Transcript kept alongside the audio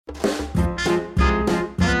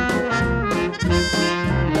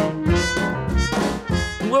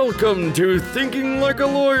Welcome to Thinking Like a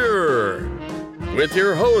Lawyer with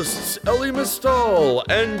your hosts Ellie Mistal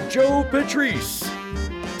and Joe Patrice,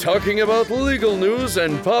 talking about legal news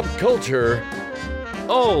and pop culture,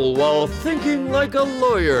 all while thinking like a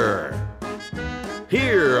lawyer.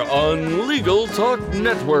 Here on Legal Talk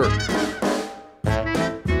Network.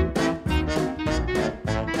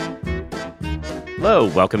 Hello,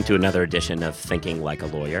 welcome to another edition of Thinking Like a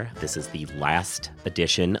Lawyer. This is the last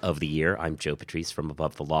edition of the year. I'm Joe Patrice from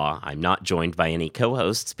Above the Law. I'm not joined by any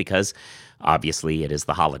co-hosts because obviously it is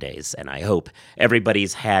the holidays, and I hope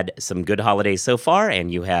everybody's had some good holidays so far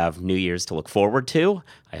and you have New Year's to look forward to.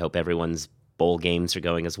 I hope everyone's bowl games are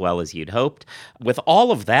going as well as you'd hoped. With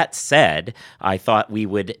all of that said, I thought we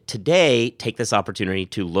would today take this opportunity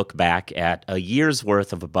to look back at a year's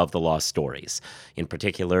worth of Above the Law stories. In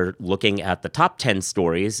particular, looking at the top 10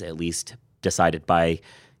 stories, at least decided by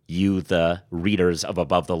you, the readers of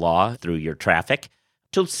Above the Law, through your traffic,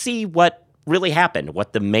 to see what really happened,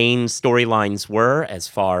 what the main storylines were as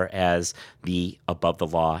far as the Above the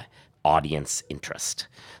Law audience interest.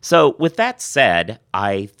 So with that said,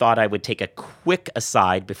 I thought I would take a quick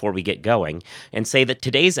aside before we get going and say that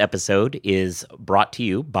today's episode is brought to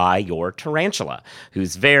you by your tarantula,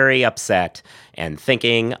 who's very upset and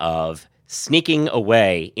thinking of sneaking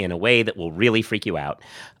away in a way that will really freak you out,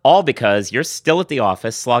 all because you're still at the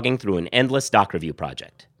office slogging through an endless doc review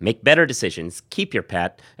project. Make better decisions, keep your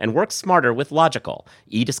pet, and work smarter with Logical,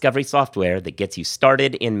 e-discovery software that gets you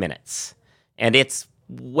started in minutes. And it's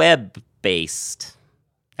web-based.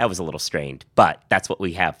 That was a little strained, but that's what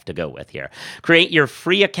we have to go with here. Create your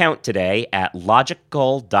free account today at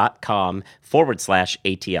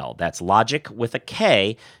logical.com/ATL. That's logic with a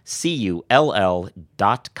K,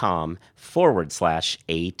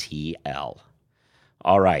 CULL.com/ATL.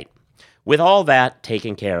 All right. With all that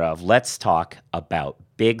taken care of, let's talk about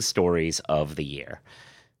big stories of the year.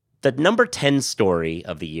 The number 10 story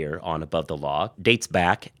of the year on Above the Law dates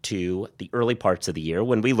back to the early parts of the year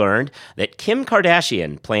when we learned that Kim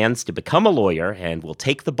Kardashian plans to become a lawyer and will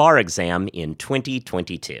take the bar exam in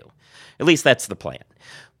 2022. At least that's the plan.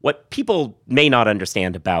 What people may not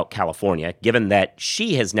understand about California, given that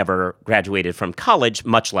she has never graduated from college,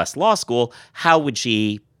 much less law school, how would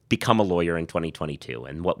she become a lawyer in 2022?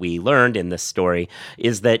 And what we learned in this story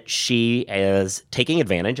is that she is taking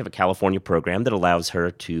advantage of a California program that allows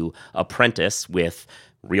her to apprentice with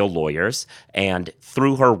real lawyers. And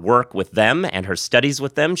through her work with them and her studies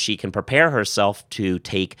with them, she can prepare herself to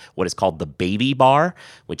take what is called the baby bar,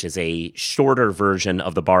 which is a shorter version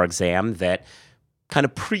of the bar exam that kind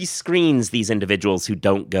of pre-screens these individuals who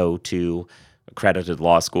don't go to accredited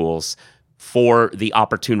law schools for the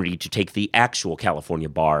opportunity to take the actual California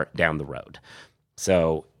bar down the road.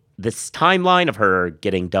 So this timeline of her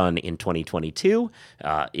getting done in 2022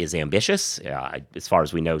 is ambitious. As far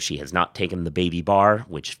as we know, she has not taken the baby bar,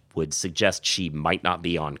 which would suggest she might not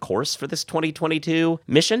be on course for this 2022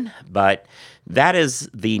 mission. But that is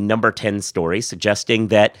the number 10 story, suggesting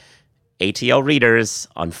that ATL readers,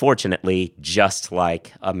 unfortunately, just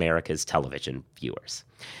like America's television viewers.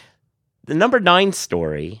 The number 9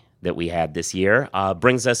 story that we had this year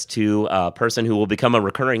brings us to a person who will become a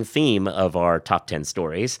recurring theme of our top 10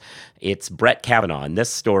 stories. It's Brett Kavanaugh, and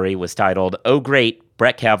this story was titled, "Oh Great,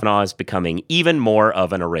 Brett Kavanaugh is becoming even more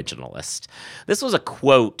of an originalist." This was a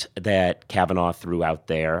quote that Kavanaugh threw out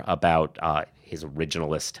there about his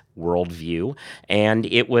originalist worldview, and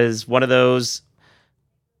it was one of those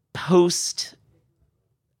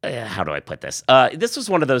how do I put this? This was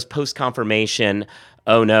one of those post-confirmation,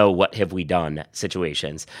 oh no, what have we done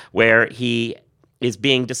situations, where he is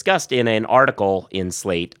being discussed in an article in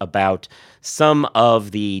Slate about some of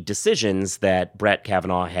the decisions that Brett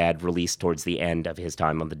Kavanaugh had released towards the end of his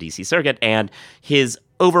time on the D.C. Circuit and his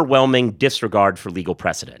overwhelming disregard for legal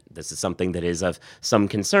precedent. This is something that is of some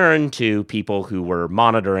concern to people who were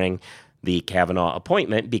monitoring the Kavanaugh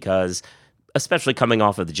appointment because, especially coming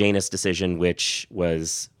off of the Janus decision, which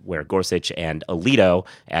was where Gorsuch and Alito,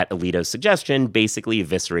 at Alito's suggestion, basically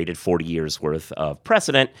eviscerated 40 years worth of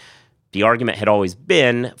precedent. The argument had always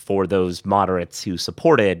been for those moderates who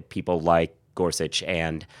supported people like Gorsuch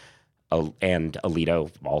and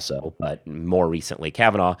Alito also, but more recently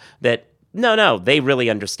Kavanaugh, that no, they really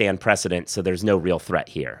understand precedent, so there's no real threat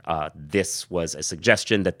here. This was a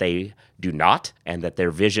suggestion that they do not, and that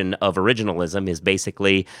their vision of originalism is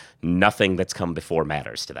basically nothing that's come before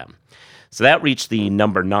matters to them. So that reached the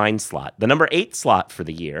number 9 slot. The number 8 slot for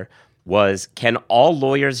the year was, can all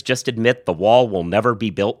lawyers just admit the wall will never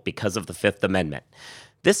be built because of the Fifth Amendment?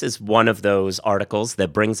 This is one of those articles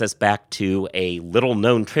that brings us back to a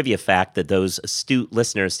little-known trivia fact that those astute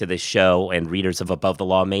listeners to this show and readers of Above the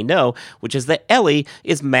Law may know, which is that Ellie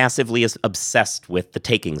is massively obsessed with the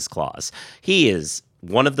takings clause. He is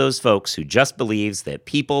one of those folks who just believes that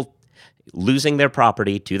people losing their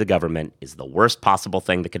property to the government is the worst possible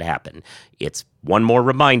thing that could happen. It's one more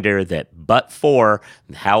reminder that but for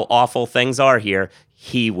how awful things are here,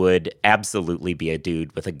 he would absolutely be a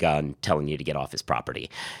dude with a gun telling you to get off his property.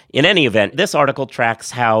 In any event, this article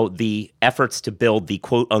tracks how the efforts to build the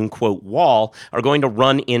quote-unquote wall are going to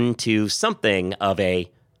run into something of a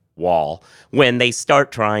wall when they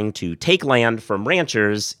start trying to take land from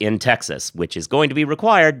ranchers in Texas, which is going to be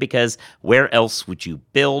required because where else would you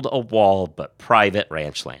build a wall but private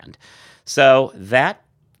ranch land? So that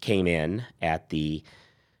came in at the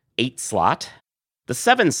 8 slot. The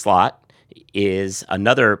 7 slot is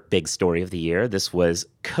another big story of the year. This was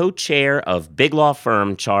co-chair of big law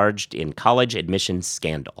firm charged in college admissions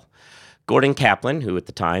scandal. Gordon Kaplan, who at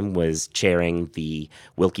the time was chairing the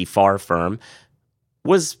Willkie Farr firm,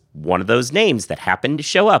 was one of those names that happened to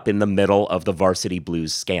show up in the middle of the Varsity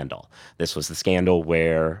Blues scandal. This was the scandal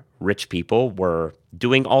where rich people were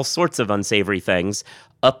doing all sorts of unsavory things,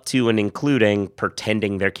 up to and including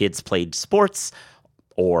pretending their kids played sports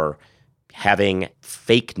or having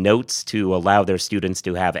fake notes to allow their students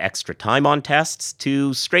to have extra time on tests,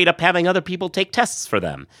 to straight up having other people take tests for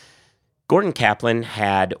them. Gordon Kaplan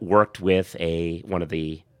had worked with one of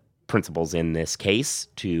the principals in this case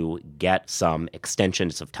to get some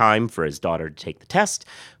extensions of time for his daughter to take the test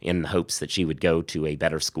in the hopes that she would go to a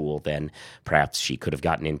better school than perhaps she could have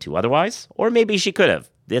gotten into otherwise, or maybe she could have.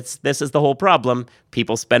 This is the whole problem.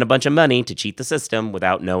 People spend a bunch of money to cheat the system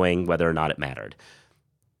without knowing whether or not it mattered.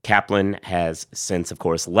 Kaplan has since, of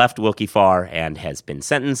course, left Willkie Farr and has been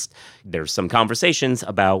sentenced. There's some conversations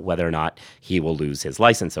about whether or not he will lose his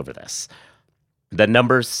license over this. The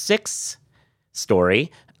number 6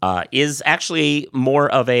 story is actually more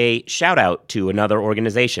of a shout-out to another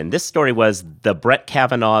organization. This story was the Brett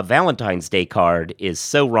Kavanaugh Valentine's Day card is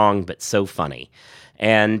so wrong but so funny.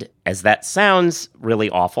 And as that sounds really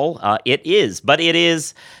awful, it is. But it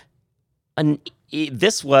is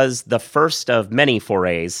this was the first of many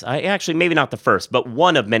forays, actually maybe not the first, but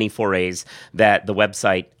one of many forays that the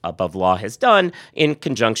website Above Law has done in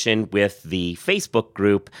conjunction with the Facebook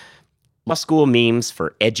group Law School Memes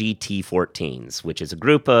for Edgy T14s, which is a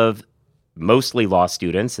group of mostly law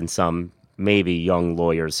students and some maybe young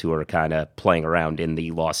lawyers who are kind of playing around in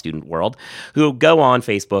the law student world, who go on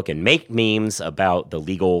Facebook and make memes about the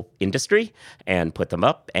legal industry and put them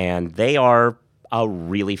up, and they are a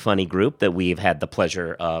really funny group that we've had the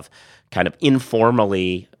pleasure of kind of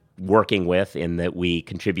informally working with, in that we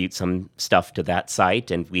contribute some stuff to that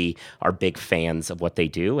site and we are big fans of what they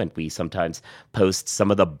do, and we sometimes post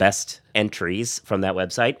some of the best entries from that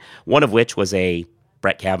website, one of which was a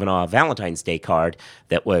Brett Kavanaugh Valentine's Day card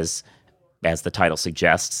that was, as the title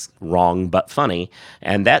suggests, wrong but funny,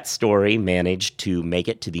 and that story managed to make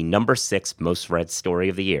it to the number 6 most read story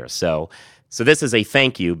of the year. So this is a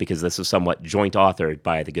thank you, because this was somewhat joint authored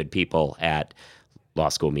by the good people at Law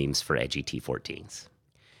School Memes for Edgy T14s.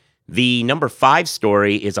 The number 5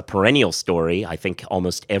 story is a perennial story. I think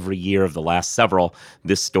almost every year of the last several,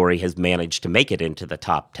 this story has managed to make it into the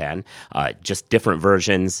top 10. Just different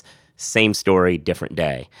versions, same story, different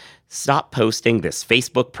day. Stop posting this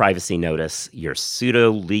Facebook privacy notice. Your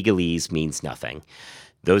pseudo-legalese means nothing.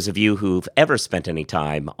 Those of you who've ever spent any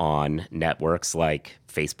time on networks like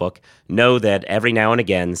Facebook know that every now and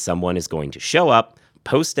again someone is going to show up,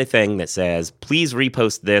 post a thing that says, please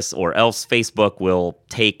repost this or else Facebook will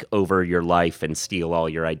take over your life and steal all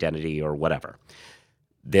your identity or whatever.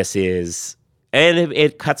 This is, and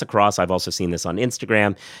it cuts across, I've also seen this on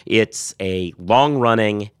Instagram, it's a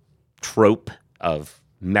long-running trope of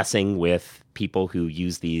messing with people who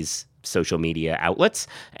use these social media outlets,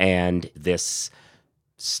 and this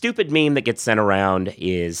stupid meme that gets sent around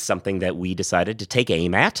is something that we decided to take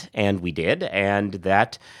aim at, and we did, and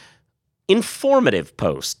that informative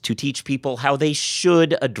post to teach people how they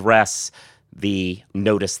should address the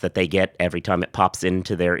notice that they get every time it pops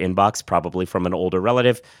into their inbox, probably from an older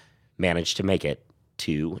relative, managed to make it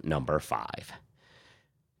to number 5.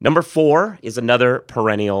 Number 4 is another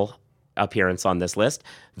perennial appearance on this list.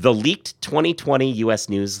 The leaked 2020 U.S.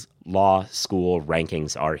 News Law School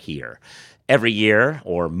rankings are here. Every year,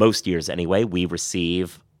 or most years anyway, we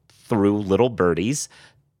receive, through little birdies,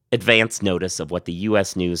 advance notice of what the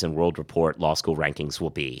U.S. News and World Report law school rankings will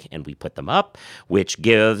be, and we put them up, which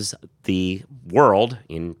gives the world,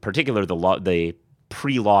 in particular the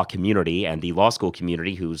pre-law community and the law school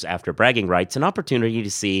community who's after bragging rights an opportunity to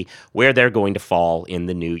see where they're going to fall in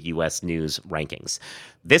the new U.S. News rankings.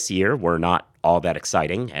 This year were not all that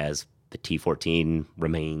exciting, as the T14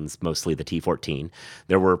 remains mostly the T14.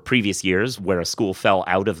 There were previous years where a school fell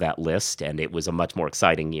out of that list, and it was a much more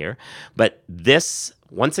exciting year. But this,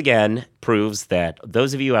 once again, proves that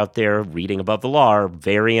those of you out there reading Above the Law are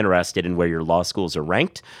very interested in where your law schools are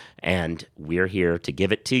ranked, and we're here to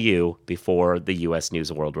give it to you before the U.S. News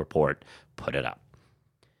and World Report put it up.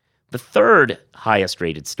 The third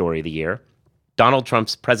highest-rated story of the year: Donald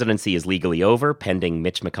Trump's presidency is legally over, pending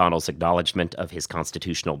Mitch McConnell's acknowledgement of his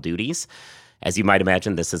constitutional duties. As you might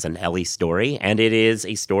imagine, this is an Ellie story, and it is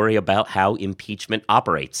a story about how impeachment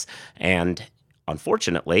operates. And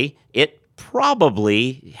unfortunately, it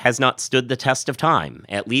probably has not stood the test of time,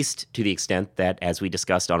 at least to the extent that, as we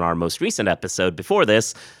discussed on our most recent episode before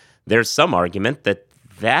this, there's some argument that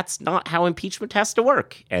that's not how impeachment has to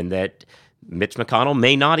work, and that Mitch McConnell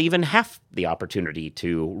may not even have the opportunity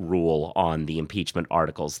to rule on the impeachment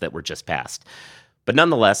articles that were just passed. But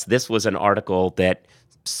nonetheless, this was an article that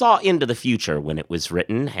saw into the future when it was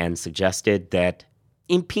written and suggested that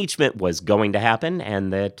impeachment was going to happen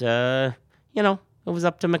and that, it was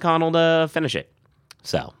up to McConnell to finish it.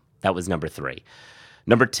 So that was number 3.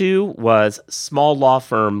 Number 2 was small law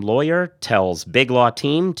firm lawyer tells big law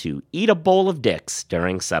team to eat a bowl of dicks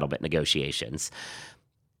during settlement negotiations.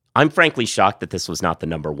 I'm frankly shocked that this was not the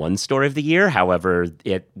number 1 story of the year. However,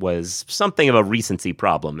 it was something of a recency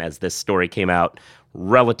problem, as this story came out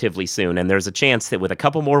relatively soon, and there's a chance that with a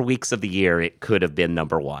couple more weeks of the year, it could have been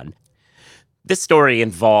number 1. This story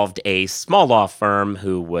involved a small law firm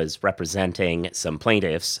who was representing some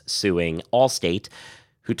plaintiffs suing Allstate,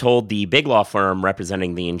 who told the big law firm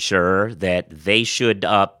representing the insurer that they should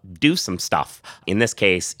do some stuff. In this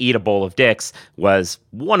case, eat a bowl of dicks was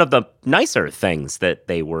one of the nicer things that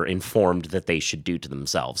they were informed that they should do to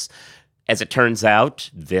themselves. As it turns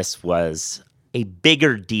out, this was a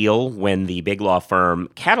bigger deal when the big law firm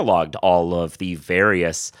cataloged all of the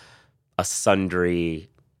various sundry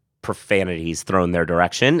profanities thrown their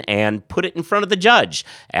direction and put it in front of the judge,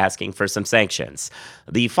 asking for some sanctions.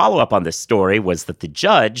 The follow-up on this story was that the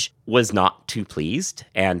judge was not too pleased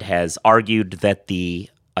and has argued that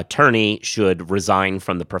the attorney should resign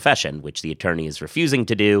from the profession, which the attorney is refusing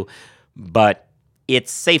to do, but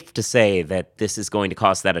it's safe to say that this is going to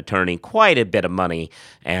cost that attorney quite a bit of money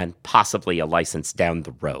and possibly a license down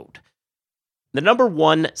the road. The number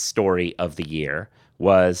 1 story of the year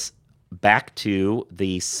was back to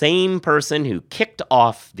the same person who kicked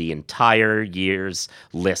off the entire year's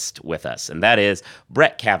list with us, and that is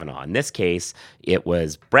Brett Kavanaugh. In this case, it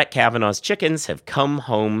was Brett Kavanaugh's chickens have come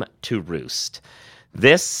home to roost.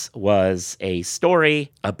 This was a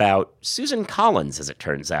story about Susan Collins, as it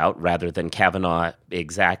turns out, rather than Kavanaugh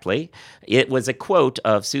exactly. It was a quote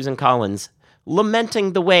of Susan Collins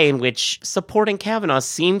lamenting the way in which supporting Kavanaugh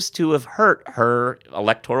seems to have hurt her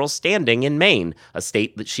electoral standing in Maine, a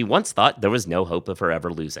state that she once thought there was no hope of her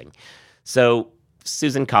ever losing. So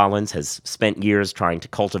Susan Collins has spent years trying to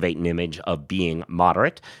cultivate an image of being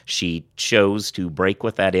moderate. She chose to break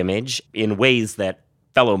with that image in ways that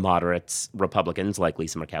fellow moderates, Republicans like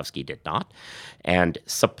Lisa Murkowski, did not, and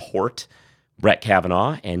support Brett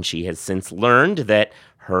Kavanaugh. And she has since learned that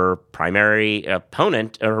her primary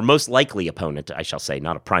opponent, or her most likely opponent, I shall say,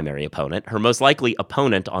 not a primary opponent, her most likely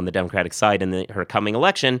opponent on the Democratic side in her coming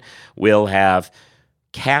election will have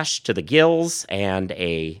cash to the gills and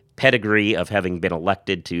a pedigree of having been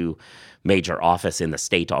elected to major office in the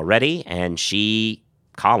state already. And she,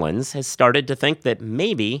 Collins, has started to think that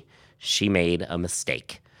maybe she made a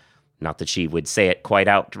mistake. Not that she would say it quite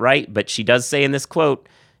outright, but she does say in this quote,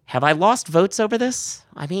 "Have I lost votes over this?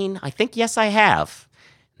 I mean, I think yes, I have."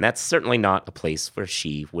 And that's certainly not a place where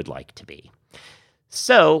she would like to be.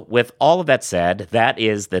 So, with all of that said, that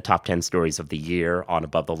is the top 10 stories of the year on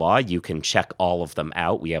Above the Law. You can check all of them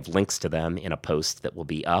out. We have links to them in a post that will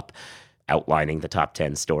be up outlining the top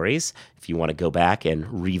 10 stories. If you want to go back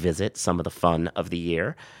and revisit some of the fun of the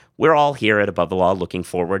year, we're all here at Above the Law looking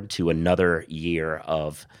forward to another year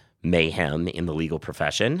of mayhem in the legal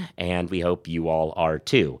profession, and we hope you all are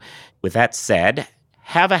too. With that said,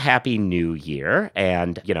 have a happy new year,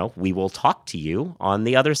 and, we will talk to you on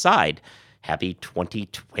the other side. Happy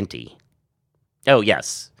 2020. Oh,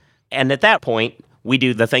 yes. And at that point, we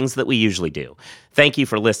do the things that we usually do. Thank you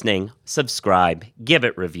for listening. Subscribe, give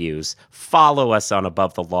it reviews, follow us on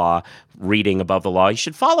Above the Law, reading Above the Law. You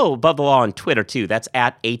should follow Above the Law on Twitter, too. That's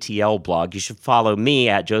at ATL Blog. You should follow me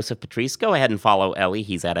at Joseph Patrice. Go ahead and follow Ellie.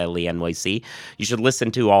 He's at Ellie NYC. You should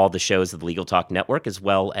listen to all the shows of the Legal Talk Network, as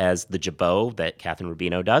well as the Jabot that Catherine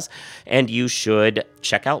Rubino does. And you should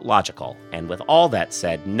check out Logical. And with all that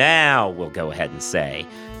said, now we'll go ahead and say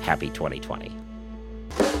Happy 2020.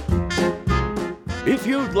 If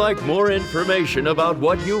you'd like more information about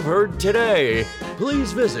what you've heard today,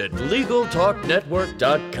 please visit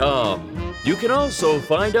LegalTalkNetwork.com. You can also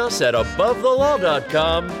find us at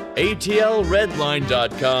AboveTheLaw.com,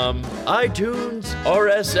 ATLRedline.com, iTunes,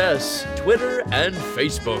 RSS, Twitter, and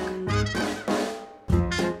Facebook.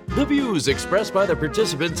 The views expressed by the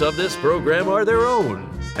participants of this program are their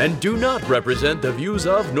own and do not represent the views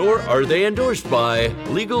of, nor are they endorsed by,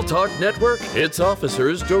 Legal Talk Network, its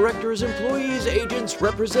officers, directors, employees, agents,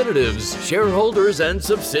 representatives, shareholders, and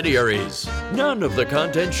subsidiaries. None of the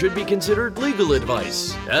content should be considered legal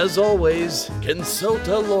advice. As always, consult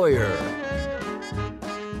a lawyer.